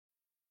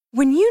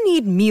When you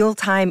need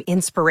mealtime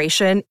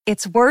inspiration,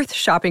 it's worth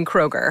shopping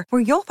Kroger,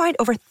 where you'll find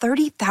over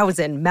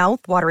 30,000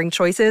 mouth-watering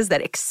choices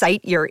that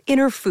excite your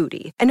inner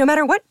foodie. And no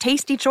matter what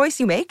tasty choice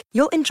you make,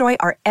 you'll enjoy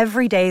our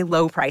everyday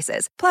low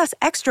prices, plus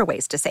extra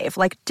ways to save,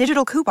 like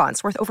digital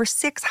coupons worth over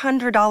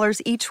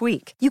 $600 each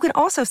week. You can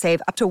also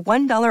save up to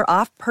 $1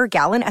 off per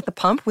gallon at the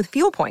pump with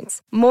fuel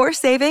points. More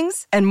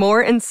savings and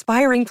more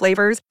inspiring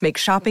flavors make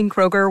shopping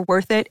Kroger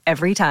worth it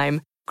every time.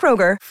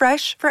 Kroger,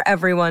 fresh for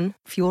everyone.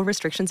 Fuel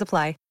restrictions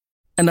apply.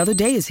 Another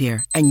day is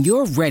here, and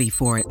you're ready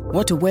for it.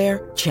 What to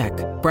wear? Check.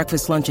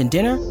 Breakfast, lunch, and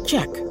dinner?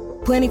 Check.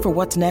 Planning for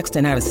what's next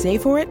and how to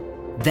save for it?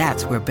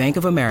 That's where Bank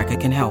of America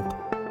can help.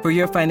 For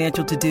your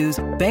financial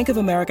to-dos, Bank of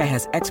America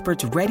has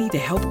experts ready to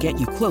help get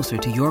you closer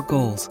to your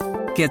goals.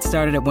 Get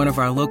started at one of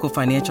our local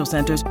financial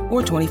centers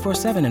or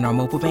 24/7 in our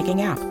mobile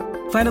banking app.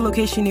 Find a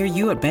location near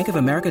you at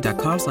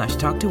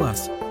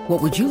bankofamerica.com/talktous.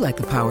 What would you like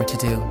the power to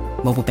do?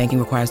 Mobile banking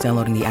requires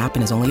downloading the app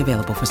and is only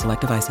available for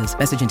select devices.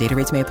 Message and data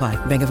rates may apply.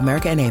 Bank of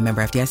America N.A.,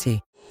 member FDIC.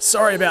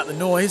 Sorry about the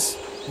noise.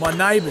 My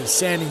neighbour's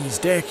sanding his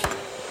deck.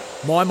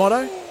 My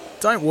motto?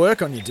 Don't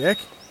work on your deck.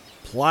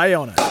 Play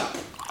on it.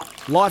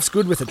 Life's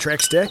good with a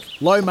Trex deck.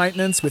 Low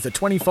maintenance with a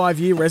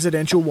 25-year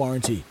residential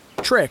warranty.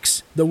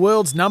 Trex, the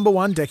world's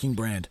 #1 decking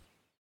brand.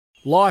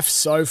 Life's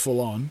so full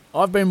on.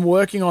 I've been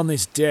working on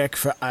this deck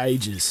for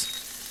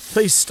ages.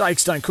 These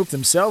steaks don't cook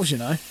themselves, you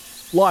know.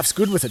 Life's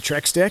good with a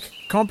Trex deck.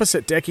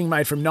 Composite decking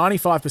made from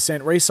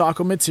 95%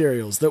 recycled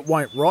materials that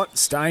won't rot,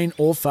 stain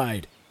or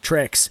fade.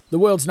 Trex, the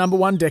world's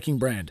 #1 decking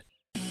brand.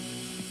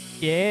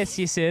 Yes,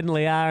 you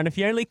certainly are. And if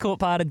you only caught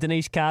part of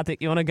Dinesh Karthik,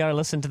 you want to go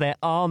listen to that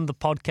on the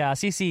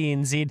podcast,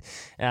 SENZ,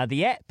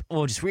 the app,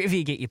 or just wherever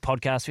you get your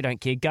podcast. We don't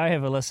care. Go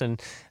have a listen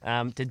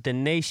to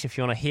Dinesh if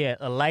you want to hear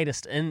the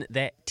latest in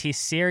that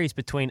test series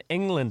between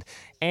England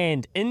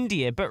and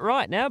India. But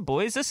right now,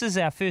 boys, this is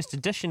our first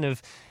edition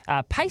of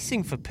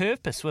Pacing for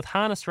Purpose with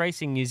Harness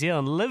Racing New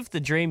Zealand. Live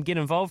the dream. Get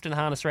involved in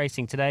harness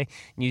racing today.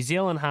 New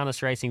Zealand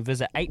Harness Racing.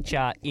 Visit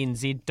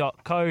hrnz.co.nz.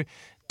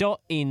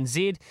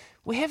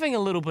 We're having a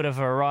little bit of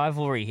a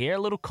rivalry here, a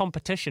little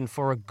competition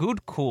for a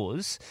good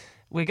cause.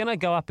 We're going to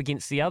go up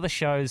against the other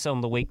shows on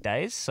the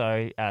weekdays,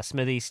 so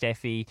Smithy,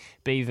 Staffy,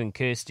 Beav and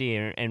Kirsty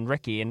and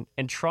Ricky, and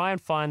try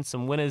and find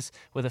some winners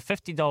with a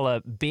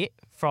 $50 bet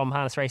from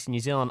Harness Racing New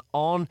Zealand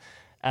on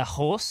a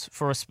horse,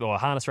 or a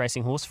harness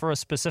racing horse for a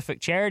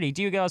specific charity.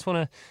 Do you guys want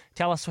to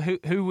tell us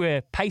who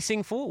we're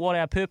pacing for, what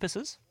our purpose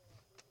is?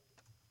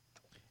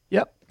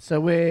 Yep. So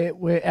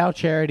we're our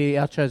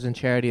chosen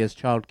charity is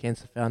Child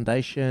Cancer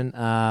Foundation.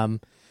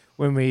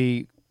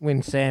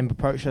 When Sam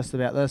approached us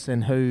about this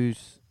and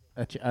who's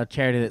a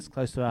charity that's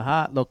close to our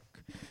heart, look,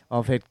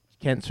 I've had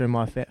cancer in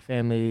my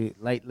family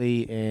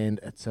lately, and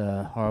it's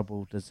a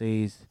horrible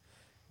disease.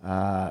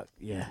 So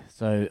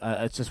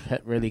it's just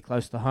hit really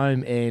close to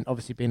home, and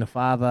obviously being a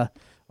father,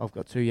 I've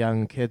got 2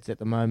 young kids at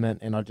the moment,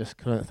 and I just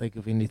couldn't think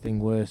of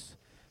anything worse.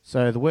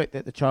 So the work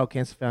that the Child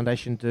Cancer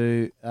Foundation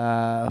do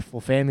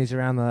for families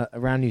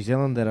around New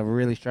Zealand that are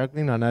really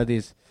struggling. I know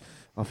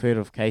I've heard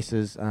of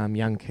cases,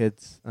 young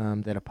kids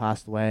that have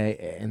passed away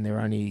and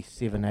they're only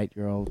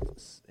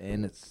 7-8-year-olds,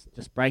 and it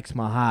just breaks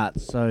my heart.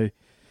 So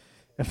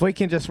if we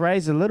can just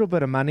raise a little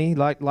bit of money,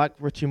 like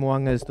Richie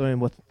Moanga is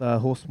doing with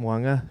Horse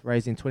Moanga,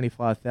 raising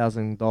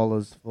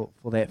 $25,000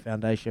 for that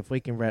foundation, if we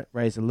can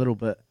raise a little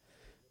bit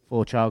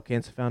for Child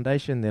Cancer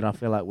Foundation, then I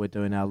feel like we're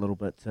doing our little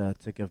bit to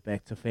give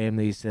back to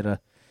families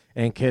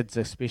and kids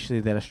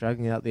especially that are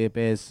struggling out there,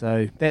 Bears.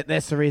 So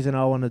that's the reason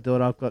I want to do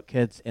it. I've got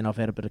kids and I've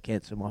had a bit of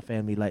cancer in my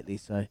family lately,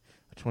 so I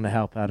just want to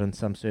help out in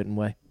some certain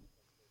way.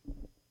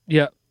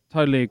 Yeah,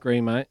 totally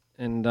agree, mate.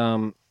 And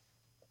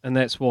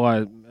that's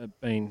why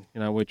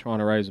we're trying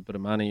to raise a bit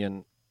of money,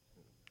 and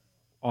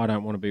I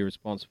don't want to be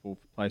responsible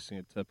for placing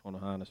a tip on a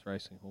harness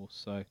racing horse.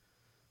 So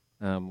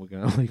we're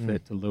going to leave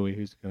that to Louis,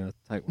 who's going to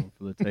take one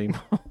for the team.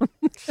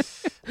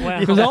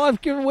 Because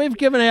we've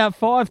given out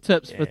 5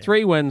 tips for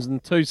 3 wins in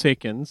 2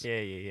 seconds.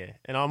 Yeah.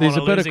 And there's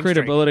a bit of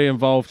credibility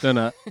involved in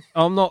it.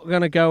 I'm not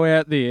going to go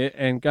out there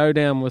and go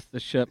down with the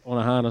ship on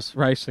a harness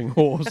racing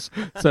horse.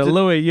 So,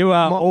 Louis, you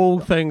are all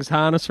things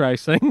harness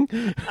racing.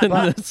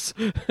 Can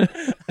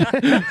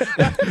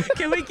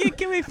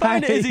we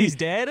find Izzy's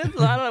dad? I'm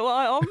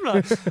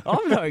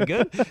no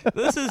good.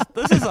 This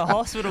is a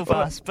hospital for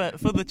us, but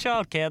for the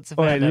Child Cancer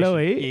Foundation.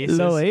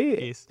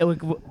 Louis,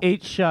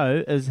 each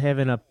show is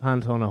having a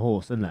punt on a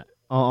horse, isn't it?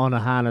 On a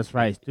harness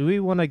race. Do we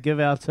want to give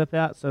our tip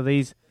out so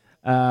these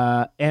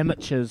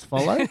amateurs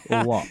follow,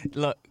 or what?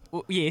 Look,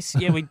 yes,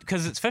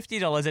 because it's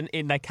 $50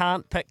 and they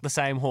can't pick the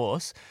same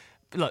horse.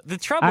 Look, the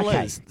trouble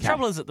is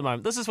at the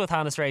moment, this is with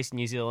Harness Racing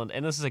New Zealand,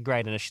 and this is a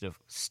great initiative.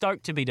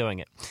 Stoked to be doing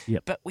it.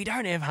 Yep. But we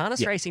don't have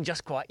harness racing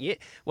just quite yet.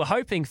 We're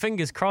hoping,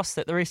 fingers crossed,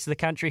 that the rest of the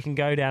country can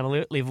go down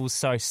alert levels.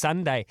 So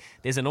Sunday,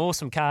 there's an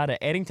awesome card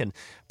at Addington.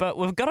 But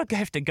we've got to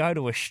have to go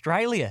to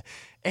Australia.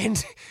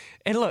 And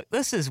look,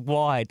 this is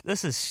wide.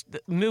 This is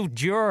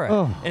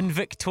Mildura in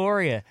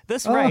Victoria.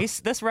 This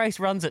race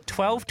runs at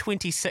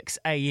 12:26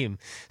 a.m.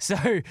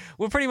 So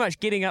we're pretty much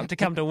getting up to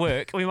come to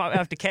work. We might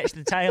have to catch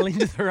the tail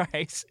end of the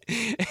race.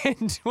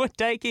 And we're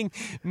taking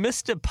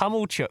Mr.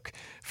 Pummelchook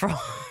from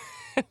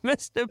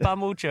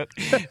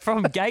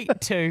from gate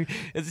 2.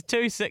 It's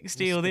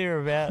 260 or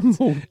thereabouts.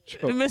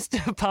 Mr.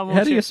 Pummelchook.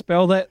 How do you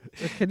spell that?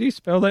 Can you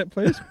spell that,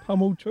 please?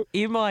 Pummelchook.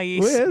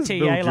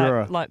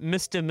 Mista, like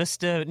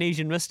Mr.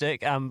 Nesian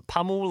Mystic.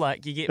 Pummel,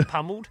 like you get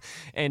pummeled,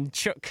 and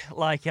chook,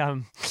 like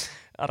I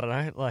don't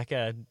know, like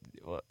a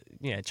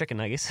chicken,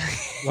 I guess.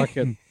 Like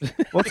a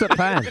What's it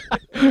paying?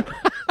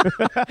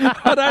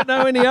 I don't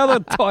know any other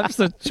types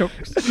of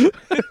chooks.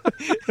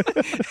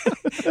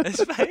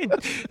 It's paying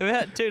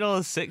about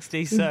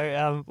 $2.60,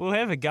 so we'll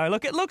have a go.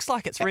 Look, it looks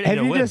like it's ready to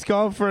win. Have you just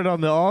gone for it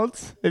on the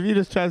odds? Have you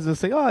just chosen to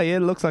say, oh yeah,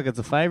 it looks like it's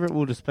a favourite,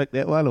 we'll just pick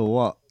that one, or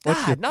what?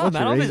 No,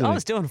 man, I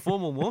was doing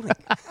formal warning.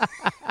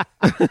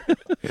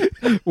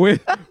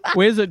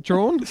 Where's it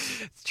drawn?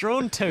 It's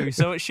drawn 2,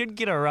 so it should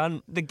get a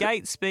run. The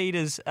gate speed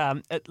is,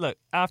 look,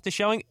 after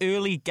showing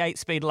early gate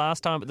speed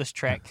last time at this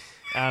track,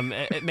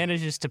 it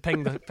manages to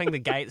ping the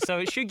gate, so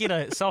it should get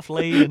a soft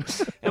lead,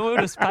 and we'll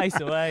just pace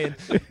away,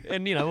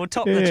 and we'll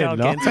top the Child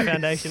Cancer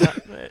Foundation up.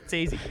 It's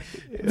easy.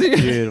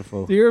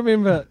 Beautiful. Do you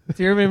remember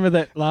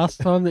that last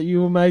time that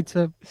you were made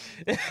to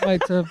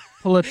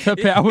pull a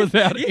tip out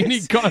without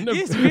any kind of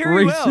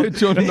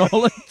research or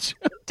knowledge?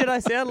 Did I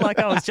sound like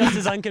I was just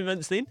as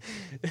unconvinced then?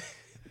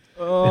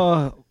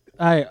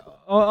 Hey,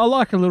 I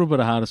like a little bit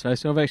of harness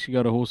racing. I've actually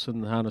got a horse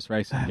in the harness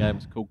racing game.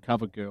 It's called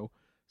Cover Girl.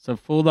 So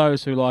for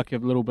those who like a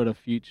little bit of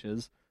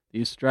futures,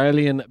 the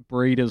Australian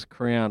Breeders'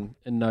 Crown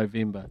in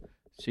November,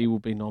 she will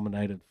be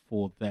nominated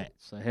for that.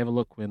 So have a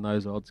look when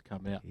those odds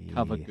come out. Yeah.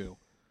 Cover Girl.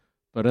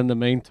 But in the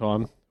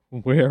meantime,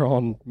 we're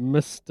on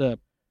Mr.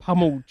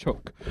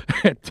 Pummelchook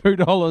at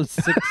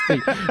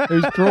 $2.60,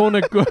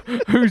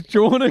 who's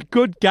drawn a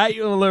good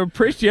gate. Will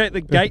appreciate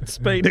the gate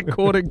speed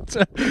according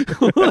to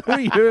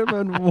Louis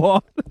Herman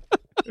Watt.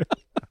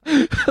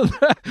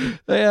 Mr.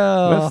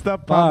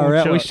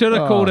 Pummelchook. We should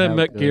have called him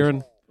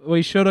McGarren.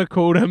 We should have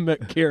called him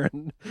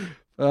McGarren.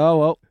 Oh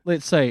well,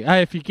 let's see.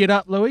 Hey, if you get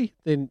up, Louis,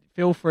 then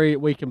feel free.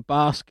 We can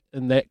bask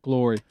in that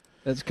glory.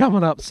 It's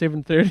coming up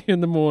 7:30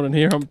 in the morning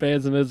here on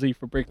Baz and Izzy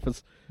for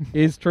breakfast.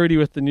 Here's Trudy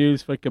with the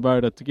news for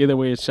Kubota. Together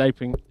we are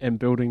shaping and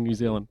building New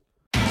Zealand.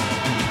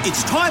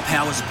 It's Tyre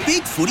Power's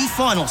Big Footy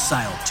Final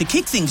Sale. To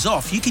kick things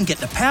off, you can get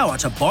the power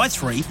to buy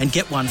 3 and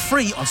get 1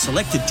 free on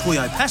selected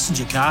Toyo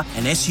passenger car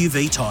and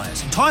SUV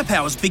tyres. Tyre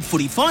Power's Big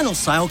Footy Final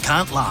Sale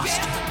can't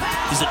last.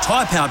 Visit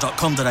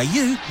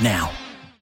tyrepower.com.au now.